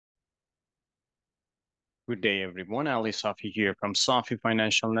Good day, everyone. Ali Safi here from Safi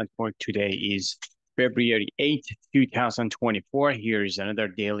Financial Network. Today is February 8th, 2024. Here is another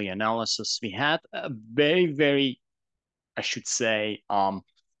daily analysis. We had a very, I should say,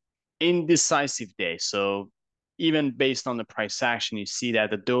 indecisive day. So even based on the price action, you see that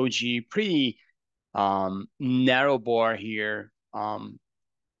the doji pretty narrow bar here.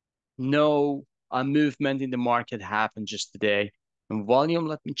 No movement in the market happened just today. And volume,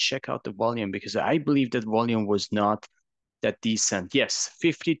 let me check out the volume because I believe that volume was not that decent. Yes,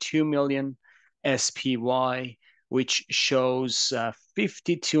 52 million SPY, which shows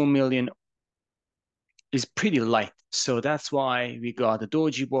 52 million is pretty light. So that's why we got a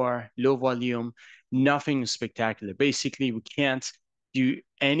doji bar, low volume, nothing spectacular. Basically, we can't do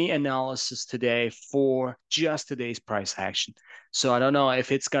any analysis today for just today's price action. So I don't know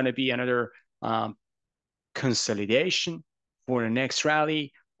if it's going to be another um, consolidation for the next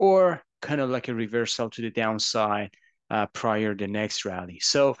rally or kind of like a reversal to the downside prior to the next rally.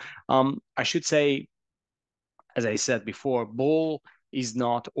 So I should say, as I said before, bull is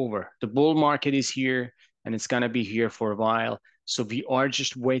not over. The bull market is here and it's going to be here for a while. So we are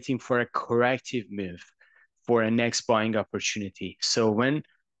just waiting for a corrective move for a next buying opportunity. So when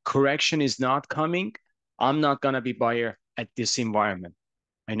correction is not coming, I'm not going to be buyer at this environment.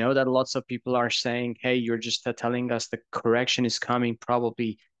 I know that lots of people are saying, hey, you're just telling us the correction is coming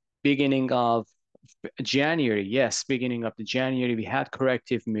probably beginning of January. Yes, beginning of the January, we had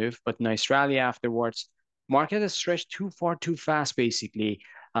corrective move, but nice rally afterwards. Market has stretched too far, too fast, basically,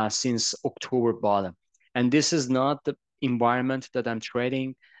 since October bottom. And this is not the environment that I'm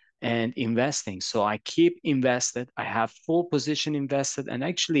trading and investing. So I keep invested. I have full position invested, and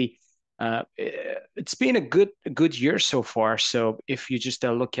actually, it's been a good year so far. So if you just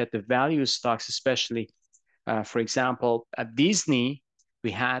look at the value stocks, especially, for example, at Disney,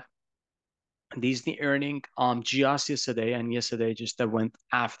 we had Disney earning just yesterday, and yesterday just went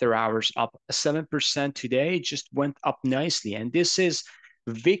after hours up 7%. Today it just went up nicely, and this is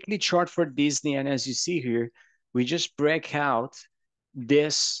weekly chart for Disney. And as you see here, we just break out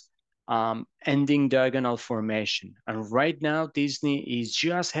this ending diagonal formation, and right now Disney is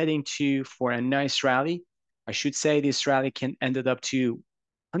just heading to for a nice rally. I should say this rally can ended up to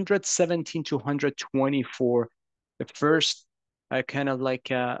 117 to 124. The first kind of like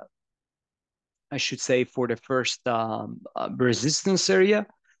I should say, for the first resistance area.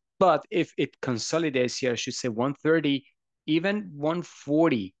 But if it consolidates here, I should say 130, even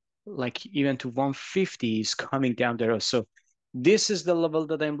 140, like even to 150 is coming down there. So this is the level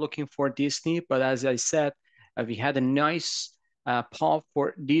that I'm looking for Disney. But as I said, we had a nice pop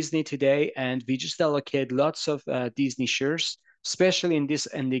for Disney today, and we just allocate lots of Disney shares, especially in this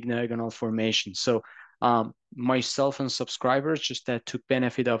ending diagonal formation. So myself and subscribers just took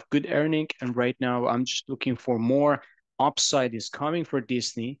benefit of good earning, and right now I'm just looking for more upside is coming for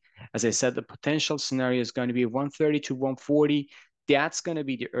Disney. As I said, the potential scenario is going to be 130 to 140. That's going to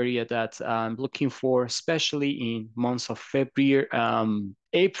be the area that I'm looking for, especially in months of February,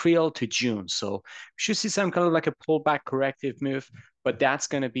 April to June. So we should see some kind of like a pullback corrective move, but that's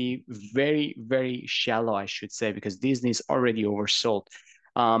going to be very shallow, I should say, because Disney is already oversold.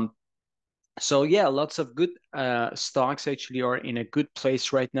 So yeah, lots of good stocks actually are in a good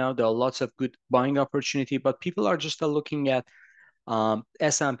place right now. There are lots of good buying opportunity, but people are just looking at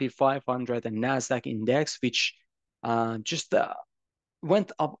S&P 500 and Nasdaq index, which just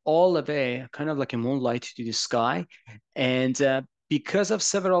went up all the way, kind of like a moonlight to the sky. And because of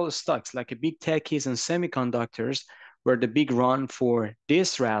several stocks, like a big techies and semiconductors, were the big run for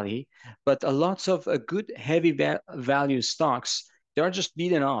this rally, but a lots of good heavy value stocks, they're just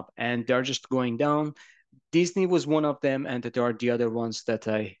beaten up and they're just going down. Disney was one of them, and there are the other ones that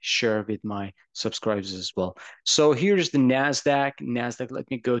I share with my subscribers as well. So here's the Nasdaq. Nasdaq, let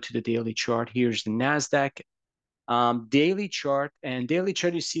me go to the daily chart. Here's the Nasdaq daily chart, and daily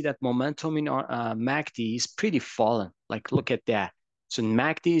chart, you see that momentum in MACD is pretty fallen. Like, look at that. So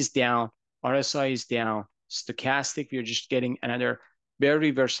MACD is down, RSI is down, stochastic, we're just getting another bear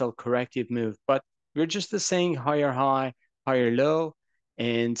reversal corrective move, but we're just saying higher high, higher low.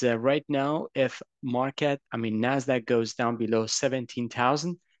 And right now, if Nasdaq goes down below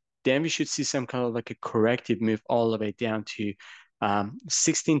 17,000, then we should see some kind of like a corrective move all the way down to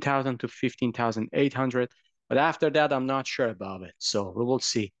 16,000 to 15,800. But after that, I'm not sure about it. So we will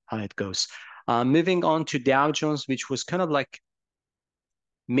see how it goes. Moving on to Dow Jones, which was kind of like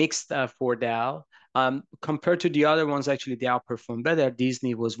mixed for Dow. Compared to the other ones, actually, Dow performed better.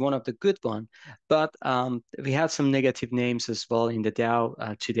 Disney was one of the good ones. But we had some negative names as well in the Dow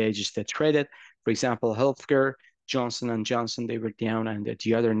today, just that traded. For example, healthcare, Johnson & Johnson, they were down, and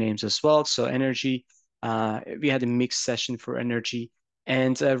the other names as well. So energy, We had a mixed session for energy.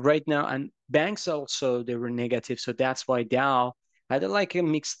 And right now, and banks also, they were negative. So that's why Dow had like a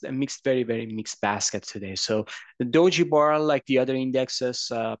mixed, very, very mixed basket today. So the Doji bar, like the other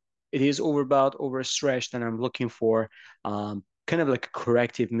indexes, it is overbought, overstretched, and I'm looking for kind of like a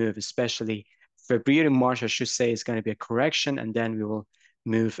corrective move, especially February, March, I should say, is going to be a correction, and then we will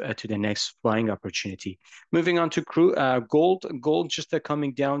move to the next buying opportunity. Moving on to gold. Gold just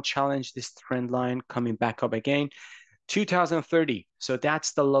coming down, challenge this trend line, coming back up again. 2030. So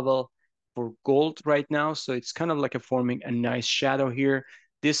that's the level for gold right now. So it's kind of like forming a nice shadow here.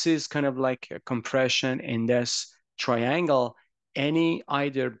 This is kind of like a compression in this triangle. Any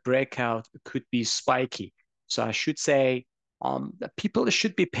either breakout could be spiky. So I should say that people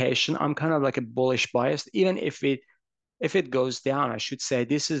should be patient. I'm kind of like a bullish bias, even if it goes down, I should say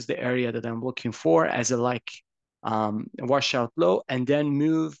this is the area that I'm looking for as a like washout low and then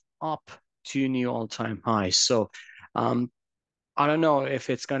move up to new all-time highs. So um, I don't know if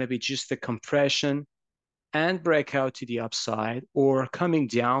it's going to be just a compression and breakout to the upside or coming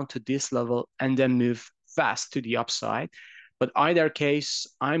down to this level and then move fast to the upside. But either case,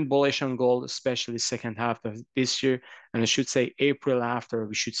 I'm bullish on gold, especially second half of this year. And I should say April after,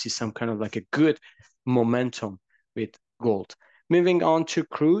 we should see some kind of like a good momentum with gold. Moving on to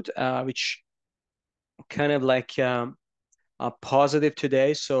crude, which kind of like positive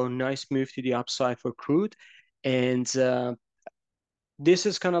today. So nice move to the upside for crude. And this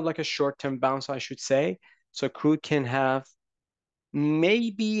is kind of like a short-term bounce, I should say. So crude can have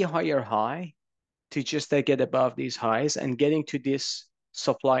maybe higher high to just get above these highs and getting to this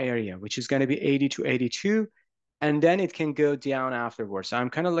supply area, which is going to be 80 to 82. And then it can go down afterwards. So I'm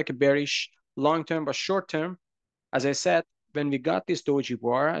kind of like a bearish long-term, but short-term. As I said, when we got this doji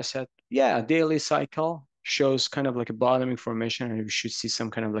bar, I said, yeah, daily cycle shows kind of like a bottoming formation and we should see some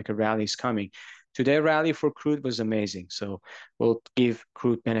kind of like a rallies coming. Today rally for crude was amazing. So we'll give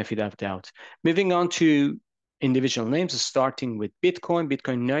crude benefit of doubt. Moving on to individual names, starting with Bitcoin.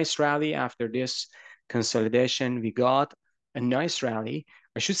 Bitcoin, nice rally after this consolidation. We got a nice rally.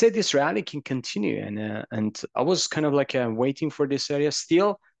 I should say this rally can continue. And I was kind of like waiting for this area,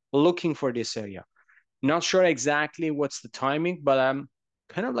 still looking for this area. Not sure exactly what's the timing, but I'm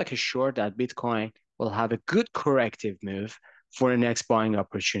kind of like assured that Bitcoin will have a good corrective move for the next buying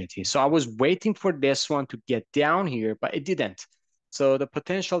opportunity. So I was waiting for this one to get down here, but it didn't. So the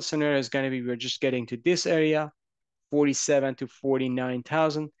potential scenario is going to be we're just getting to this area, 47 to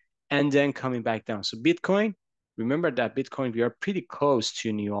 49,000, and then coming back down. So Bitcoin, remember that Bitcoin, we are pretty close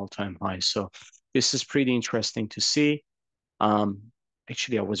to new all-time highs. So this is pretty interesting to see. Um,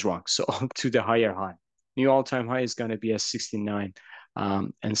 Actually, I was wrong. So to the higher high. New all-time high is going to be at 69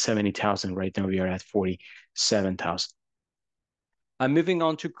 and 70,000. Right now we are at 47,000. Moving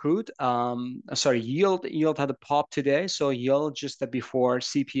on to crude. Sorry, yield. Yield had a pop today. So yield just before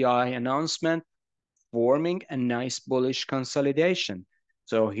CPI announcement, forming a nice bullish consolidation.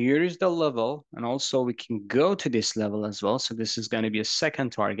 So here is the level, and also we can go to this level as well. So this is going to be a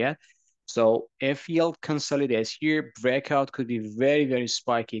second target. So if yield consolidates here, breakout could be very, very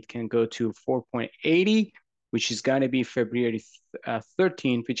spiky. It can go to 4.80, which is going to be February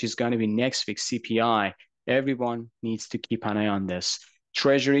 13th, which is going to be next week CPI. Everyone needs to keep an eye on this.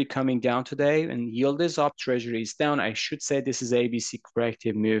 Treasury coming down today, and yield is up, Treasury is down. I should say this is ABC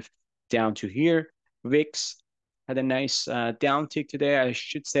corrective move down to here. VIX had a nice downtick today. I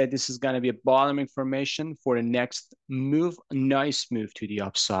should say this is going to be a bottoming formation for the next move, a nice move to the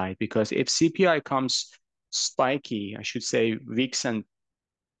upside, because if CPI comes spiky, I should say VIX and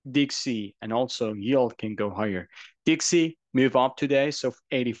Dixie and also yield can go higher. Dixie move up today, so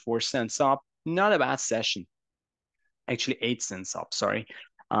 84 cents up. Not a bad session. Actually 8 cents up, sorry.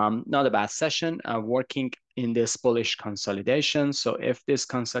 Not a bad session, working in this bullish consolidation. So if this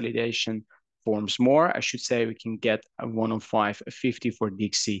consolidation forms more, I should say we can get a 105.50 for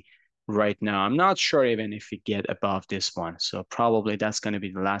Dixie right now. I'm not sure even if we get above this one. So probably that's going to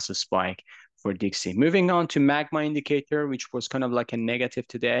be the last spike for Dixie. Moving on to Magma indicator, which was kind of like a negative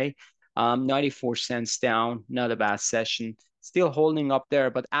today. 94 cents down, not a bad session. Still holding up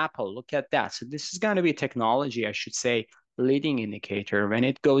there, but Apple, look at that. So this is going to be technology, I should say, leading indicator. When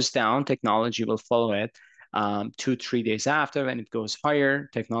it goes down, technology will follow it. 2-3 days after, when it goes higher,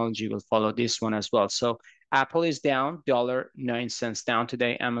 technology will follow this one as well. So Apple is down, $1.09 down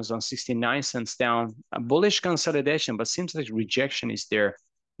today. Amazon 69 cents down. A bullish consolidation, but seems like rejection is there.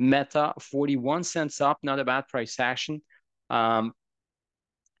 Meta 41 cents up, not a bad price action. And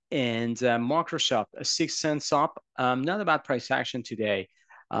Microsoft 6 cents up, not a bad price action today.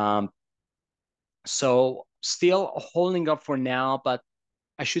 Um, so still holding up for now, but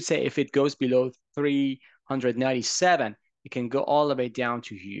I should say if it goes below 397, it can go all the way down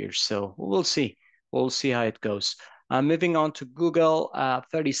to here. So we'll see. We'll see how it goes. Moving on to Google,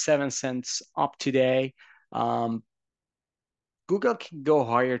 37 cents up today. Um, Google can go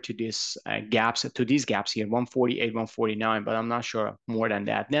higher to these gaps here, 148, 149, but I'm not sure more than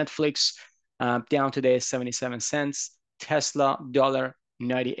that. Netflix down today is 77 cents. Tesla,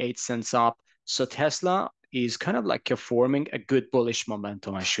 $1.98 up. So Tesla is kind of like forming a good bullish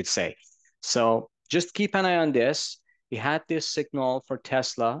momentum, I should say. So just keep an eye on this. We had this signal for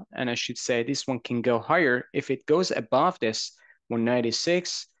Tesla, and I should say this one can go higher. If it goes above this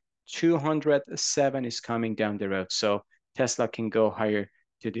 196, 207 is coming down the road. So Tesla can go higher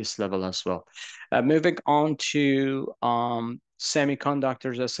to this level as well. Moving on to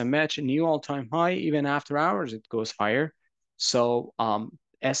semiconductors as a match, a new all-time high. Even after hours, it goes higher. So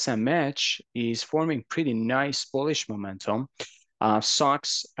SMH is forming pretty nice bullish momentum.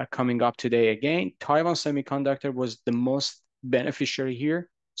 Stocks are coming up today again. Taiwan Semiconductor was the most beneficiary here.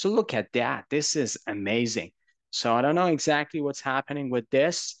 So look at that. This is amazing. So I don't know exactly what's happening with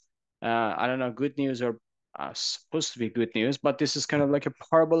this. I don't know, good news or supposed to be good news, but this is kind of like a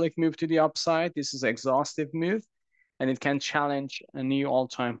parabolic move to the upside. This is an exhaustive move, and it can challenge a new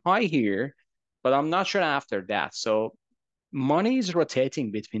all-time high here, but I'm not sure after that. So money is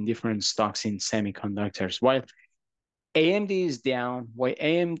rotating between different stocks in semiconductors. While AMD is down, while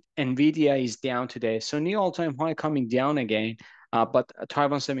NVIDIA is down today. So new all-time high coming down again, but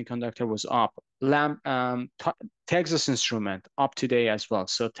Taiwan Semiconductor was up. Texas Instrument up today as well.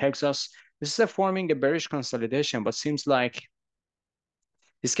 So Texas, this is forming a bearish consolidation, but seems like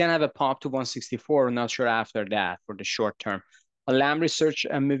this can have a pop to 164. I'm not sure after that for the short term. Lam Research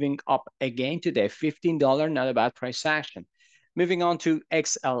moving up again today, $15, not a bad price action. Moving on to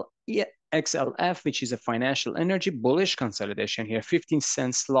XLF, which is a financial energy bullish consolidation here. 15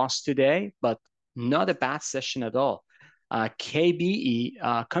 cents lost today, but not a bad session at all.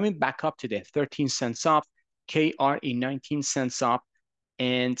 KBE coming back up today, 13 cents up. KRE, 19 cents up.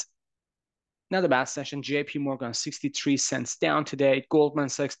 And not a bad session. JP Morgan, 63 cents down today. Goldman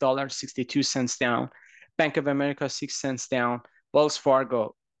Sachs, $1.62 down. Bank of America, 6 cents down. Wells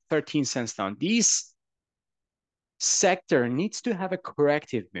Fargo, 13 cents down. These sector needs to have a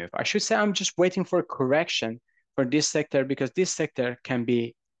corrective move. I should say I'm just waiting for a correction for this sector because this sector can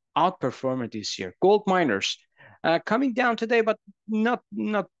be outperformer this year. Gold miners coming down today, but not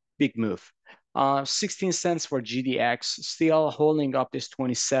big move. 16 cents for GDX, still holding up this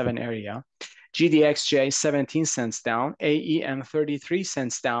 27 area. GDXJ 17 cents down, AEM 33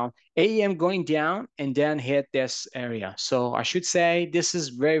 cents down, AEM going down and then hit this area. So I should say this is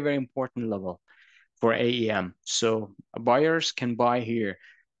very, very important level for AEM. So buyers can buy here.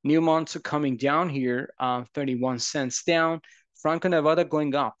 Newmont coming down here, 31 cents down. Franco-Nevada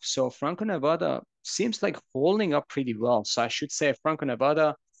going up. So Franco-Nevada seems like holding up pretty well. So I should say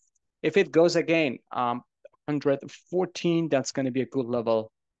Franco-Nevada, if it goes again, 114, that's going to be a good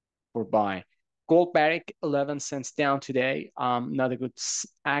level for buy. Gold Barrick, 11 cents down today. Not a good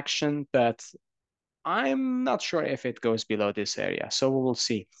action, but I'm not sure if it goes below this area. So we will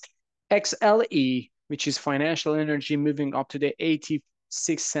see. XLE, which is financial energy, moving up today,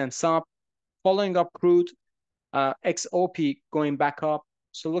 86 cents up. Following up crude, XOP going back up.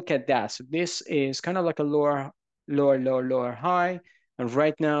 So look at that. So this is kind of like a lower high. And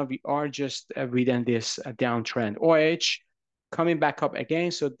right now we are just within this downtrend. OH coming back up again.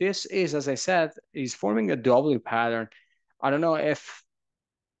 So this is, as I said, is forming a W pattern. I don't know if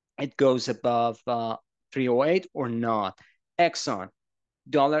it goes above 308 or not. Exxon,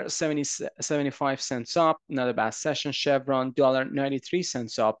 $1.75 up, not a bad session. Chevron,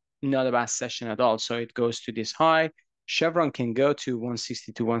 $1.93 up, not a bad session at all. So it goes to this high. Chevron can go to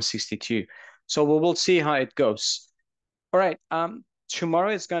 160 to 162. So we will see how it goes. All right.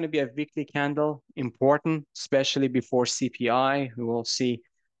 Tomorrow is going to be a weekly candle, important, especially before CPI. We will see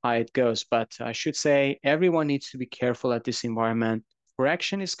how it goes. But I should say everyone needs to be careful at this environment.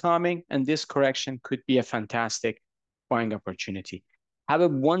 Correction is coming, and this correction could be a fantastic buying opportunity. Have a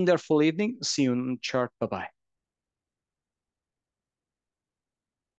wonderful evening. See you on the chart. Bye-bye.